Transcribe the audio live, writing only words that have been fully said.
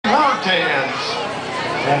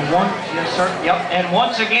Yes, sir. Yep. And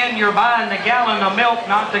once again, you're buying the gallon of milk,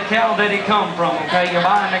 not the cow that it come from. Okay, you're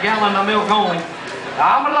buying the gallon of milk only.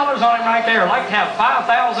 I'm $1 on him right there. I'd like to have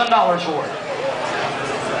 $5,000 for it.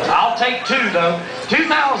 I'll take two though. $2,000.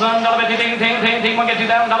 One get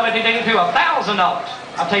 $2,000. $1,000.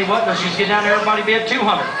 I'll tell you what. Let's just get down there. Everybody bid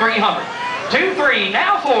 200, 300. 2, 3,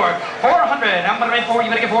 now 4, 400. I'm gonna bid 4.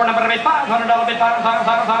 You better get 4. And I'm gonna bid $500. Bid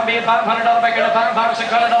 $500. Bid $500. Back here to $500.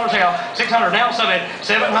 $600 sale. 600. Now 7.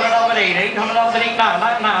 $700 bid 8. $800 bid 8.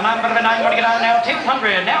 9. 9. I'm gonna bid 9. I'm gonna get 9 now.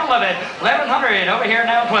 200. Now 11. 1100. Over here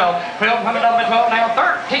now 12. $1,200 bid 12. Now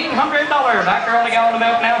 $1,300. Back there on the gallon of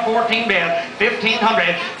milk now 14 bid.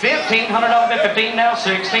 $1,500. $1,500 bid 15. Now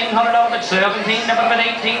 $1,600 bid 17. I'm gonna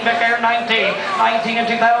bid 18. Back there 19. 19 and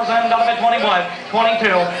 $2,000 bid 21.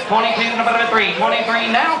 22. 22. I'm gonna 3, 23,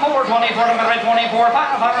 now 4, 24, number 24,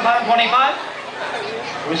 5, 25.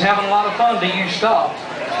 We was having a lot of fun till you stopped.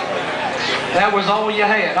 That was all you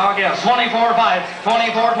had, I guess. 24, 5,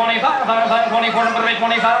 24, 25, 25, 24, number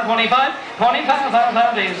 25, 25,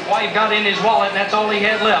 25, his wife got in his wallet, and that's all he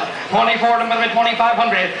had left. 24, number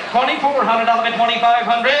 2,500, $2,400,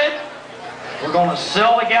 $2,500. We're going to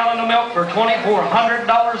sell the gallon of milk for $2,400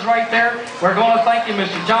 right there. We're going to thank you.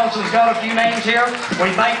 Mr. Johnson's got a few names here.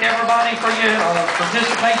 We thank everybody for your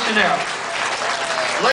participation there.